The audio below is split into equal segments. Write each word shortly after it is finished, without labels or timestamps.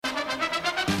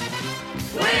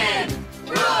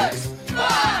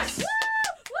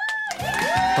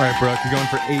All right, Brooke, you're going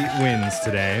for 8 wins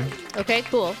today, Okay,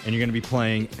 cool. and you're going to be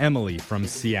playing Emily from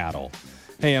Seattle.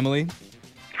 Hey, Emily.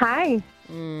 Hi.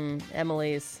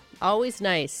 Emily's always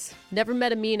nice. Never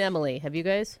met a mean Emily. Have you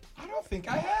guys? I don't think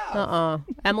I have.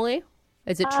 Emily,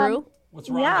 is it true? What's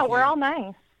wrong Yeah, with we're you? all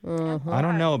nice. I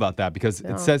don't know about that because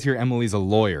it says here Emily's a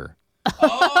lawyer.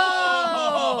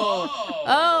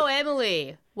 Oh,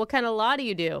 Emily. What kind of law do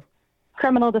you do?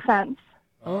 Criminal defense.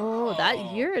 Oh,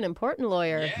 you're an important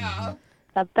lawyer. Yeah.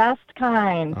 The best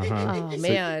kind. Oh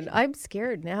man, I'm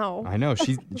scared now. I know.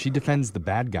 She defends the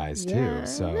bad guys, too. Yeah,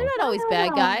 So they're not always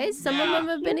bad guys. Some of them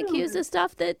have been accused of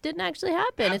stuff that didn't actually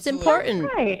happen. It's important.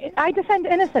 Right. I defend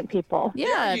innocent people.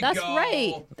 Yeah, you that's go.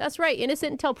 right. That's right.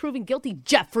 Innocent until proven guilty,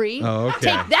 Jeffrey. Oh,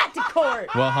 okay. Take that to court.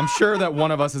 Well, I'm sure that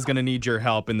one of us is going to need your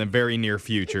help in the very near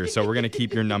future, so we're going to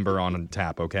keep your number on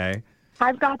tap, okay?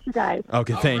 I've got you guys.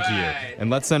 Okay, thank right. you. And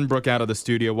let's send Brooke out of the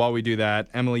studio. While we do that,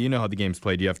 Emily, you know how the game's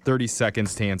played. You have 30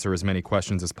 seconds to answer as many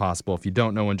questions as possible. If you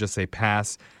don't know one, just say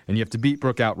pass, and you have to beat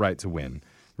Brooke outright to win.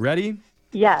 Ready?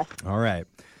 Yes. All right.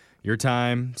 Your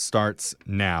time starts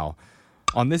now.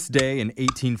 On this day in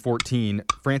 1814,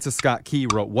 Francis Scott Key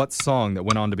wrote what song that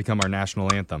went on to become our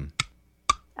national anthem?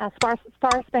 Star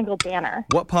Spangled Banner.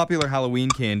 What popular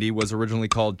Halloween candy was originally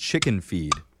called chicken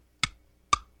feed?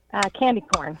 Candy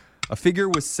corn. A figure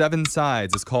with 7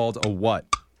 sides is called a what?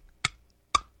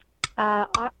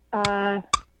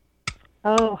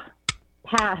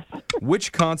 Pass.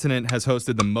 Which continent has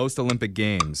hosted the most Olympic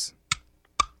Games?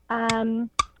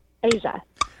 Asia.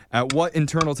 At what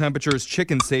internal temperature is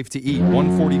chicken safe to eat?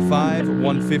 145,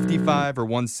 155, or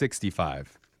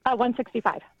 165?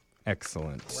 165.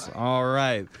 Excellent. All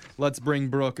right. Let's bring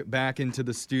Brooke back into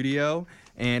the studio.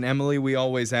 And Emily, we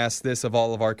always ask this of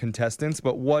all of our contestants,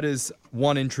 but what is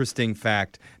one interesting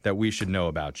fact that we should know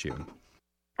about you?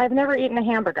 I've never eaten a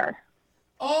hamburger.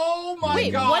 Oh my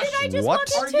Wait, gosh. what did I just What?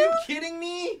 walk Are into? you kidding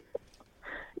me?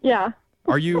 Yeah.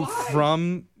 Are you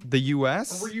from the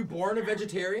U.S.? Were you born a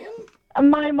vegetarian?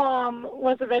 My mom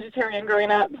was a vegetarian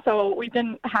growing up, so we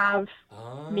didn't have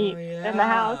meat in the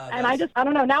house. And I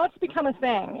don't know, now it's become a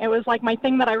thing. It was like my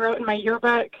thing that I wrote in my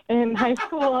yearbook in high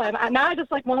school, and now I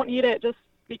just won't eat it just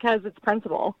because it's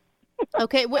principle.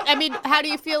 Okay, I mean, how do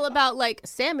you feel about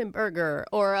salmon burger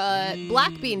or a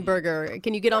black bean burger?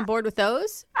 Can you get on board with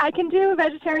those? I can do a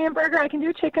vegetarian burger. I can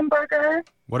do a chicken burger.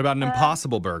 What about an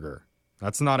Impossible Burger?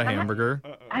 That's not a hamburger.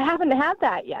 I haven't had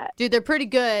that yet. Dude, they're pretty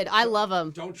good. I love them.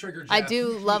 Don't trigger Jeff. I do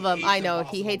love them. He I hates know he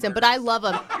Impossible hates them, but I love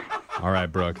them. All right,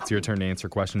 Brooke, it's your turn to answer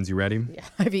questions. You ready?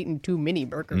 I've eaten too many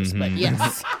burgers, but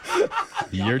yes.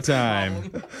 Your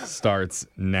time starts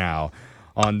now.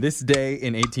 On this day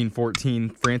in 1814,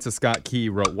 Francis Scott Key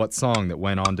wrote what song that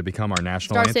went on to become our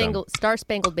national anthem? Star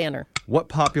Spangled Banner. What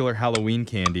popular Halloween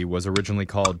candy was originally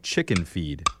called chicken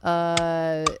feed?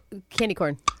 Candy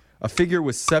corn. A figure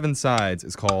with 7 sides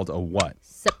is called a what?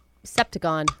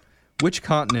 Septagon. Which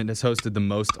continent has hosted the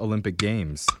most Olympic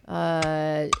Games?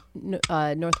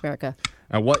 North America.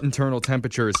 At what internal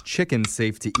temperature is chicken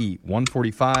safe to eat?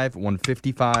 145,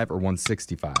 155, or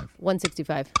 165?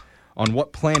 165. On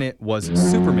what planet was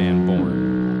Superman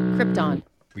born? Krypton.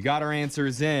 We got our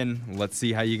answers in. Let's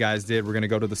see how you guys did. We're going to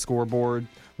go to the scoreboard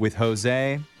with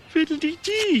Jose.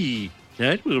 Fiddle-dee-dee.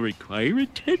 That will require a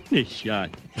tetanus shot.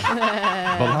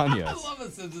 I Bolaños. love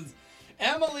it, Simpsons.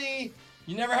 Emily,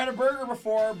 you never had a burger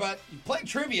before, but you played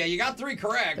trivia. You got 3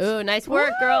 correct. Ooh, nice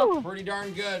work, girl. Pretty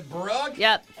darn good. Brooke,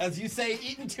 Yep. as you say,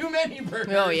 eating too many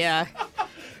burgers. Oh, yeah.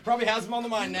 Probably has them on the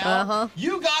mind now. Uh-huh.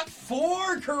 You got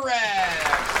 4 correct.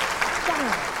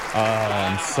 Oh,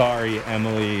 I'm sorry,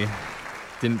 Emily.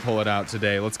 Didn't pull it out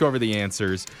today. Let's go over the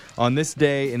answers. On this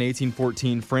day in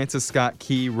 1814, Francis Scott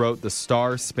Key wrote the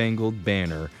Star Spangled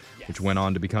Banner, which went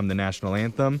on to become the national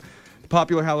anthem. The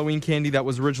popular Halloween candy that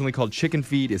was originally called chicken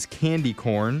feed is candy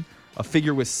corn. A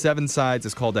figure with 7 sides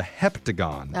is called a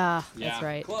heptagon. That's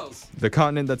right. Close. The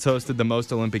continent that's hosted the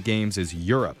most Olympic Games is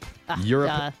Europe. Europe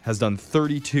duh. has done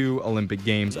 32 Olympic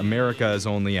Games. America is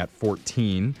only at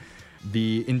 14.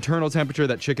 The internal temperature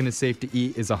that chicken is safe to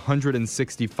eat is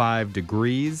 165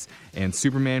 degrees, and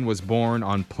Superman was born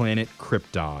on planet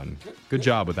Krypton. Good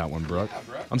job with that one, Brooke. Yeah,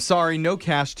 Brooke. I'm sorry, no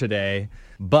cash today,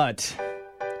 but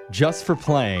just for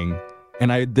playing,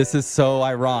 and this is so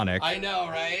ironic, I know,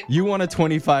 right? you won a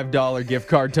 $25 gift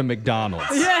card to McDonald's.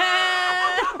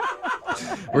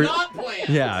 We're- Not planned.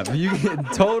 Yeah,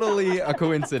 totally a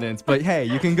coincidence. But hey,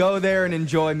 you can go there and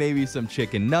enjoy maybe some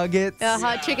chicken nuggets. A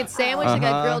hot chicken sandwich, like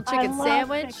a grilled chicken I love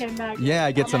sandwich. chicken nuggets. Yeah,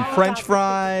 get some I French love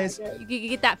fries. chicken nuggets. You can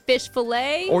get that fish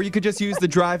fillet. Or you could just use the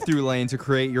drive-through lane to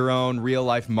create your own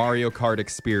real-life Mario Kart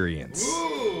experience.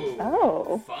 Ooh.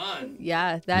 Oh. Fun.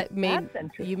 Yeah, that made That's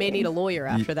interesting. you may need a lawyer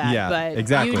after that. yeah, but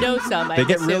exactly. You know some. They I'm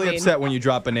get really assuming. upset when you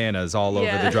drop bananas all over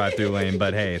Yeah. the drive-through lane,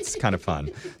 but hey, it's kind of fun.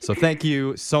 So thank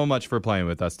you so much for playing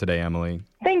with us today, Emily.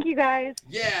 Thank you guys.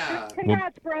 Yeah.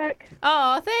 Congrats, Brooke.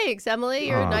 Oh, thanks, Emily.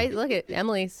 You're Aw. nice. Look at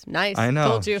Emily's nice. I know.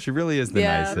 Told you. She really is the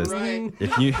Yeah. nicest. Right.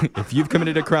 If you've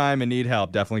committed a crime and need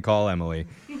help, definitely call Emily.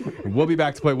 We'll be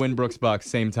back to play Winbrooks Bucks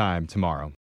same time tomorrow.